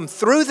we come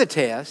through the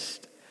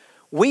test,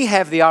 we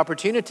have the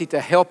opportunity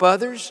to help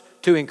others,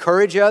 to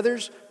encourage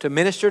others, to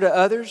minister to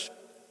others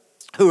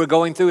who are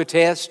going through a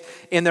test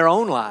in their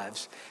own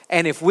lives.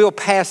 And if we'll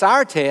pass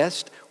our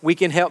test, we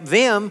can help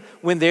them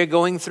when they're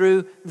going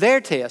through their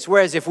test.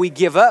 Whereas if we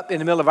give up in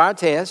the middle of our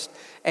test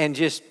and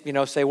just,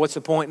 say, what's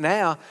the point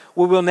now?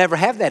 Well, we'll never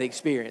have that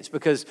experience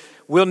because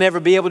we'll never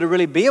be able to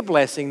really be a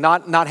blessing,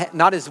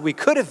 not as we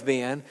could have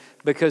been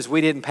because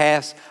we didn't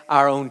pass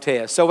our own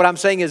test. So what I'm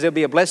saying is there'll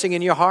be a blessing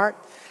in your heart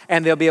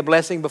and there'll be a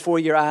blessing before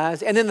your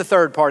eyes. And then the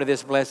third part of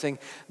this blessing,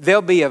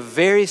 there'll be a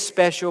very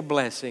special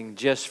blessing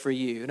just for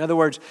you. In other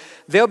words,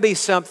 there'll be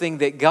something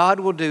that God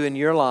will do in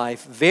your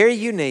life, very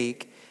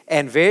unique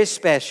and very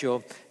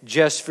special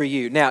just for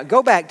you. Now,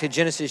 go back to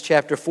Genesis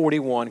chapter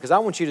 41, because I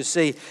want you to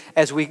see,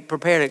 as we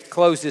prepare to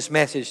close this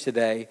message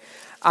today,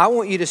 I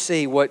want you to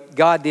see what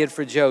God did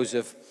for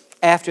Joseph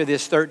after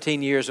this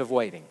 13 years of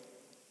waiting.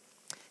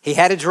 He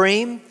had a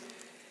dream.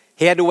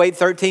 He had to wait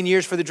 13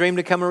 years for the dream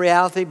to come a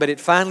reality, but it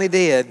finally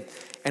did.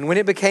 And when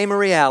it became a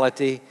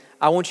reality,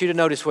 I want you to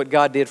notice what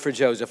God did for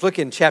Joseph. Look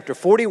in chapter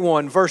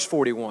 41, verse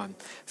 41.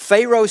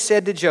 Pharaoh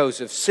said to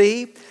Joseph,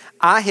 see,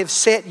 I have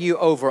set you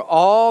over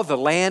all the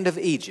land of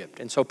Egypt.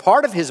 And so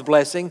part of his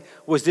blessing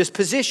was this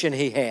position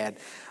he had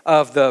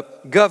of the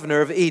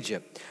governor of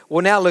Egypt.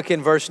 Well, now look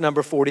in verse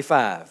number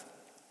 45.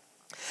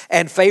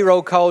 And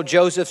Pharaoh called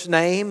Joseph's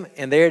name,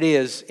 and there it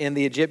is in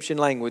the Egyptian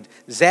language,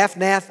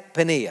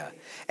 Zaphnath-Paneah.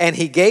 And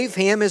he gave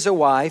him as a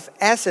wife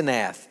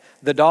Asenath,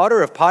 the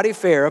daughter of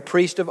Potiphar,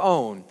 priest of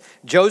On.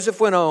 Joseph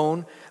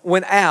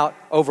went out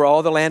over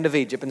all the land of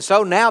Egypt. And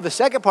so now the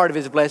second part of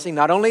his blessing,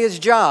 not only his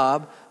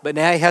job, but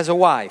now he has a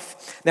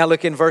wife. Now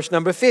look in verse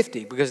number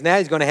 50, because now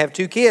he's going to have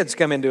 2 kids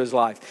come into his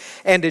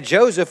life. And to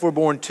Joseph were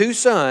born 2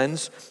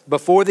 sons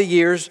before the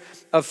years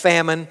of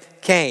famine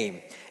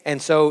came.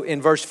 And so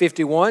in verse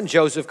 51,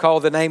 Joseph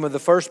called the name of the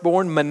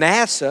firstborn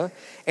Manasseh,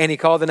 and he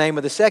called the name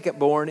of the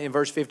secondborn in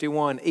verse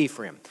 51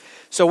 Ephraim.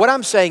 So what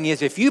I'm saying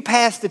is, if you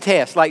pass the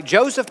test, like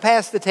Joseph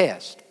passed the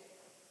test,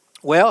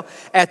 well,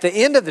 at the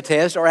end of the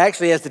test, or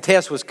actually as the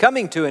test was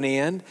coming to an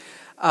end,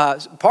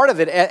 part of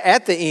it,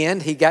 at the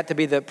end, he got to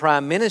be the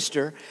prime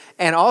minister.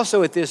 And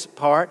also at this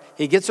part,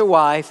 he gets a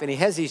wife and he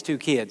has these two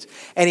kids.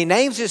 And he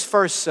names his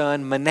first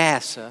son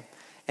Manasseh,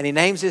 and he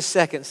names his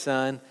second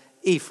son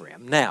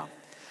Ephraim. Now,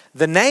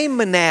 the name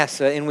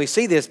Manasseh, and we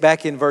see this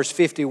back in verse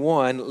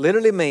 51,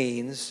 literally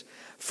means,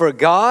 "For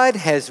God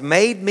has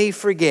made me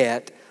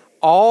forget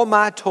all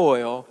my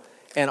toil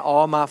and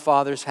all my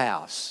father's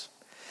house."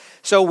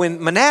 So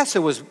when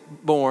Manasseh was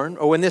born,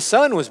 or when this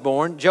son was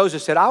born,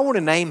 Joseph said, "I want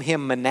to name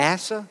him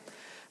Manasseh,"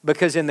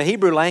 because in the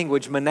Hebrew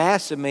language,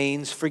 Manasseh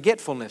means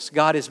forgetfulness.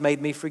 God has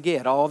made me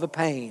forget all the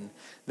pain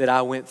that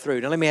I went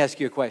through. Now let me ask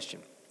you a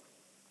question.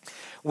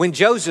 When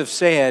Joseph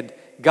said,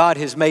 "God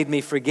has made me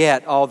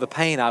forget all the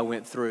pain I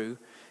went through,"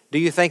 do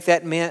you think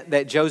that meant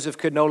that Joseph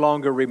could no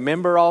longer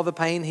remember all the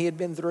pain he had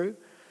been through?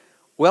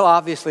 Well,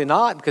 obviously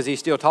not, because he's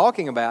still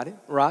talking about it,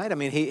 right? I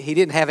mean, he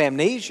didn't have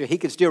amnesia. He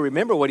could still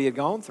remember what he had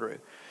gone through.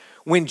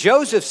 When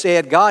Joseph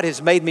said, "God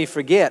has made me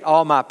forget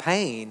all my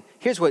pain,"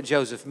 here's what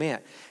Joseph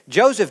meant.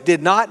 Joseph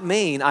did not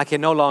mean I can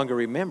no longer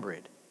remember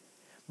it.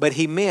 But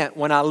he meant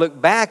when I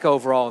look back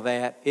over all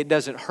that, it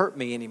doesn't hurt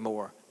me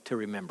anymore to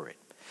remember it.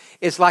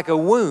 It's like a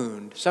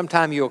wound.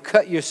 Sometimes you'll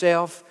cut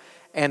yourself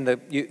and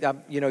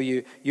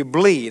you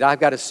bleed. I've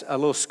got a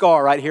little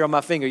scar right here on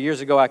my finger.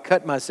 Years ago, I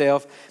cut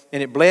myself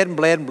and it bled and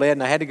bled and bled,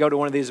 and I had to go to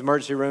one of these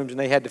emergency rooms and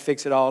they had to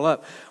fix it all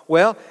up.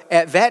 Well,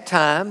 at that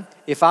time,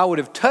 if I would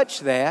have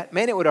touched that,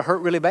 man, it would have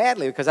hurt really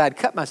badly because I had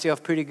cut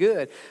myself pretty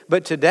good.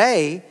 But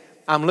today,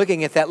 I'm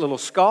looking at that little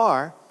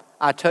scar.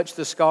 I touched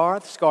the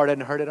scar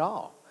doesn't hurt at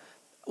all.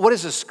 What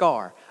is a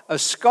scar? A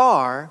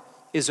scar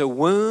is a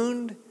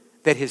wound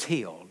that has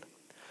healed.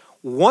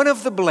 One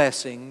of the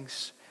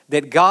blessings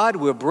that God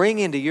will bring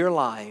into your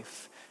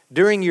life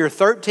during your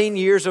 13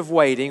 years of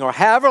waiting, or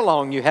however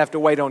long you have to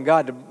wait on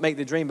God to make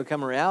the dream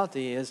become a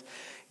reality, is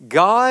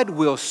God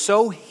will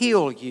so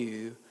heal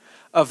you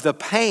of the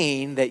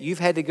pain that you've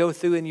had to go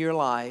through in your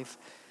life,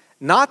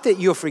 not that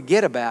you'll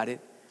forget about it,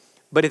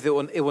 but it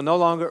will no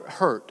longer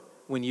hurt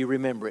when you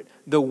remember it.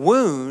 The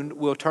wound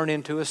will turn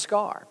into a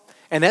scar.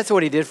 And that's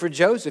what he did for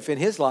Joseph in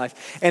his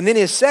life. And then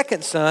his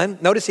second son,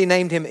 notice he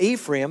named him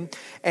Ephraim,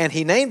 and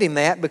he named him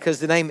that because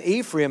the name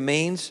Ephraim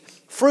means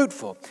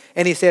fruitful.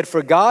 And he said,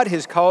 "For God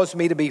has caused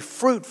me to be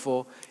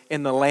fruitful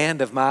in the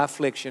land of my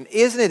affliction."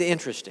 Isn't it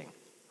interesting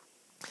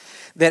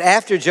that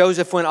after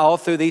Joseph went all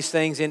through these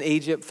things in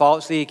Egypt,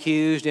 falsely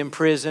accused,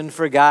 imprisoned,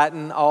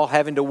 forgotten, all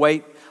having to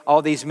wait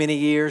all these many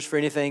years for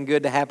anything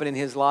good to happen in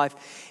his life,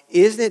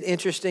 isn't it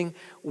interesting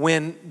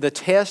when the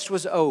test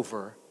was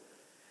over,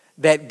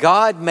 that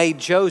God made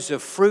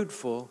Joseph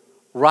fruitful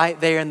right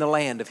there in the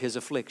land of his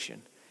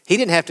affliction? He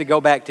didn't have to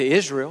go back to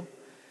Israel.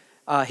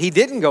 He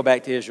didn't go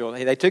back to Israel.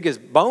 They took his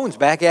bones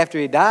back after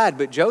he died,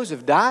 but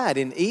Joseph died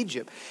in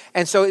Egypt.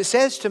 And so it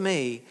says to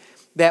me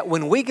that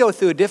when we go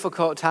through a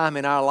difficult time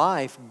in our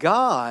life,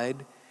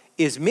 God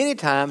is many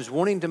times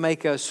wanting to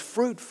make us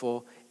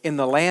fruitful in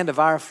the land of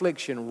our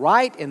affliction,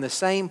 right in the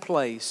same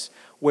place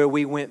where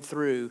we went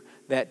through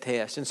that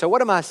test. And so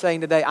what am I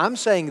saying today? I'm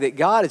saying that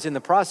God is in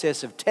the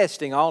process of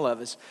testing all of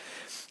us.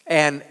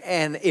 And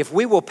if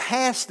we will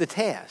pass the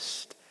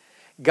test,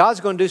 God's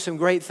going to do some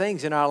great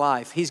things in our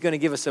life. He's going to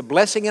give us a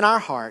blessing in our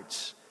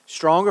hearts,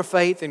 stronger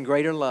faith and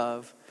greater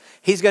love.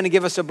 He's going to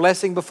give us a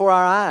blessing before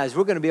our eyes.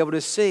 We're going to be able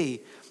to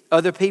see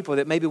other people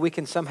that maybe we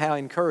can somehow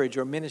encourage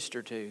or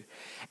minister to.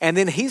 And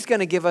then He's going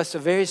to give us a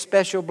very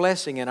special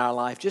blessing in our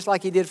life, just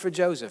like He did for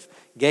Joseph.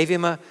 Gave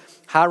him a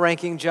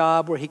high-ranking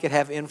job where he could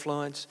have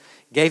influence.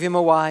 Gave him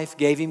a wife,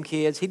 gave him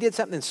kids. He did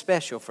something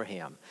special for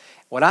him.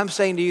 What I'm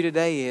saying to you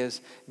today is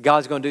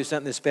God's going to do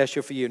something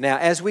special for you. Now,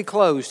 as we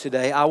close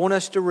today, I want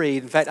us to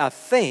read. In fact, I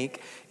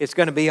think it's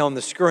going to be on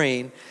the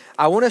screen.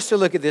 I want us to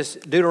look at this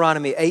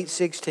Deuteronomy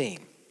 8:16.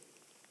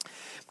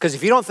 Because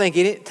if you don't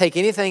take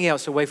anything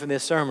else away from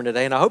this sermon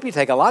today, and I hope you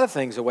take a lot of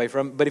things away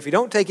from it, but if you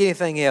don't take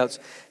anything else,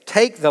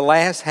 take the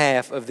last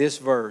half of this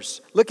verse.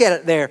 Look at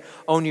it there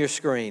on your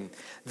screen.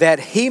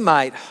 That He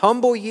might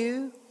humble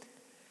you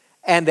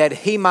and that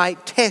He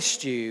might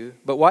test you,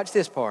 but watch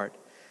this part,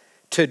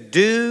 to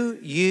do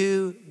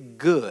you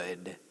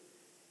good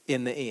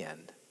in the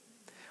end.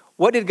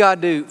 What did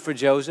God do for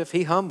Joseph?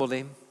 He humbled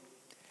him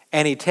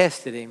and He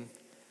tested him,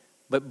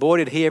 but boy,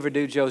 did He ever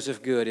do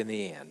Joseph good in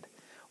the end.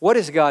 What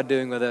is God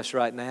doing with us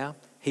right now?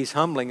 He's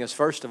humbling us,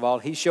 first of all.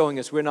 He's showing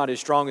us we're not as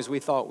strong as we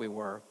thought we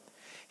were.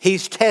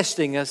 He's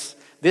testing us.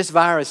 This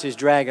virus is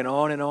dragging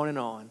on and on and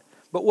on.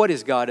 But what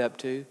is God up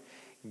to?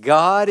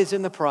 God is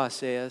in the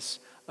process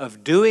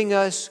of doing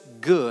us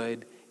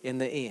good in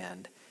the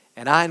end.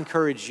 And I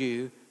encourage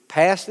you,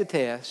 pass the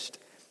test,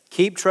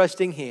 keep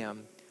trusting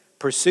Him,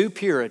 pursue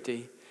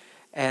purity,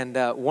 and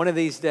one of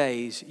these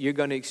days you're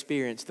going to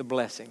experience the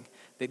blessing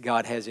that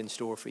God has in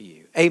store for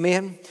you.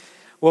 Amen.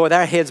 Well, with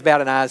our heads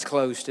bowed and eyes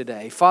closed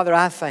today, Father,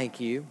 I thank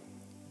You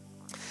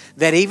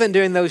that even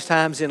during those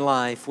times in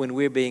life when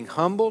we're being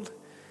humbled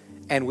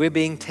and we're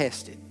being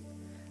tested,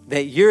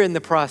 that You're in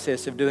the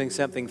process of doing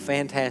something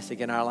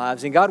fantastic in our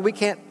lives. And God, we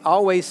can't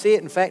always see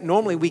it. In fact,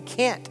 normally we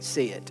can't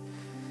see it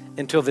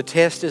until the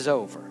test is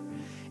over.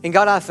 And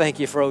God, I thank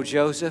you for old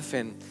Joseph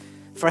and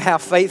for how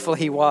faithful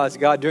he was,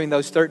 God, during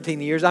those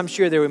 13 years. I'm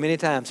sure there were many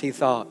times he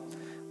thought,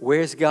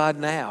 where's God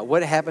now?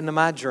 What happened to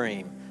my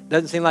dream?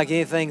 Doesn't seem like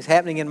anything's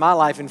happening in my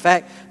life. In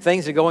fact,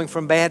 things are going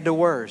from bad to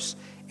worse.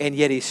 And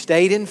yet he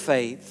stayed in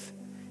faith.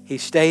 He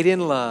stayed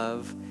in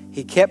love.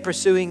 He kept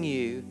pursuing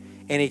you.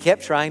 And he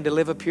kept trying to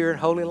live a pure and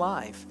holy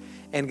life.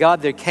 And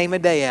God, there came a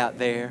day out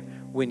there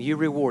when you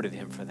rewarded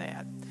him for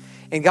that.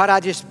 And God, I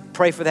just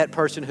pray for that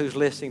person who's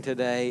listening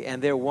today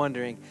and they're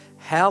wondering,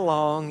 how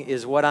long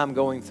is what I'm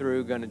going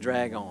through going to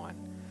drag on?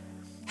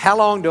 How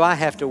long do I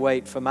have to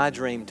wait for my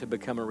dream to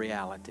become a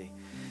reality?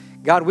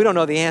 God, we don't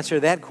know the answer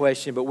to that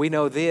question, but we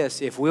know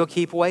this: if we'll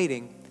keep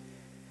waiting,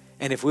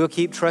 and if we'll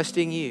keep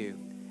trusting you,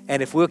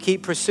 and if we'll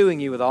keep pursuing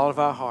you with all of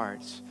our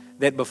hearts,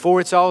 that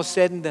before it's all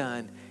said and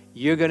done,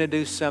 you're going to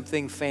do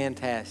something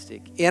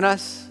fantastic in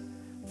us,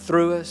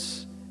 through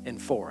us,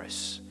 and for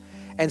us.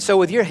 And so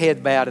with your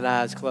head bowed and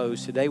eyes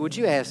closed today, would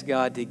you ask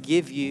God to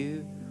give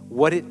you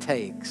what it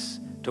takes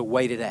to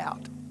wait it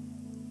out?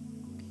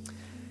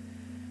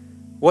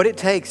 What it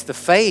takes, the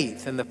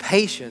faith and the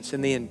patience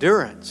and the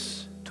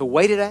endurance to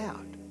wait it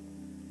out.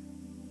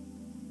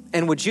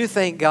 And would you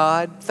thank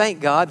God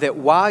that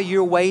while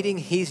you're waiting,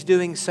 He's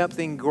doing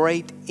something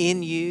great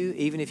in you,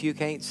 even if you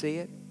can't see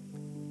it?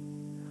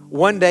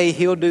 One day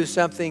He'll do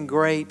something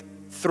great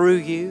through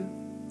you.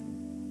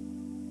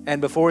 And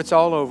before it's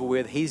all over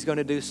with, He's going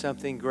to do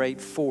something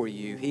great for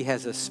you. He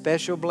has a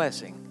special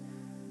blessing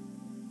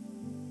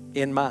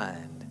in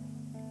mind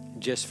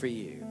just for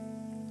you.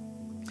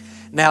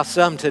 Now,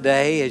 some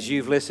today, as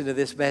you've listened to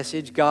this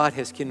message, God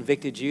has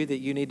convicted you that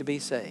you need to be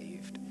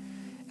saved.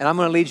 And I'm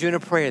going to lead you in a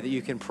prayer that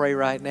you can pray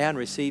right now and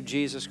receive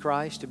Jesus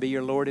Christ to be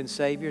your Lord and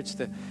Savior. It's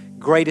the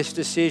greatest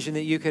decision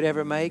that you could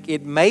ever make.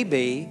 It may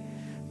be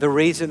the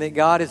reason that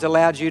God has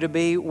allowed you to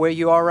be where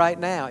you are right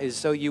now is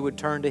so you would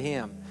turn to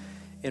Him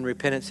in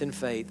repentance and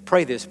faith.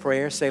 Pray this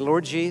prayer. Say,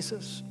 Lord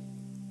Jesus,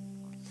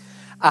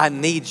 I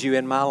need you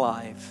in my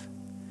life.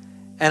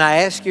 And I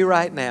ask you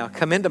right now,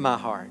 come into my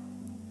heart,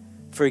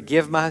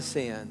 forgive my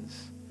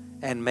sins,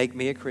 and make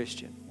me a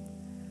Christian.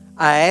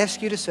 I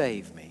ask you to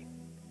save me,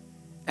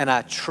 and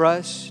I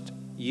trust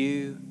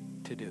you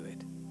to do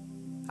it.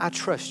 I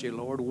trust you,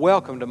 Lord.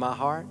 Welcome to my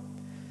heart.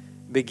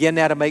 Begin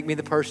now to make me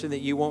the person that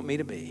you want me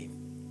to be.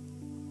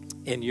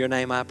 In your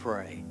name I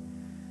pray.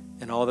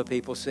 And all the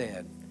people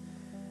said,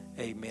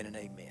 amen and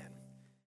amen.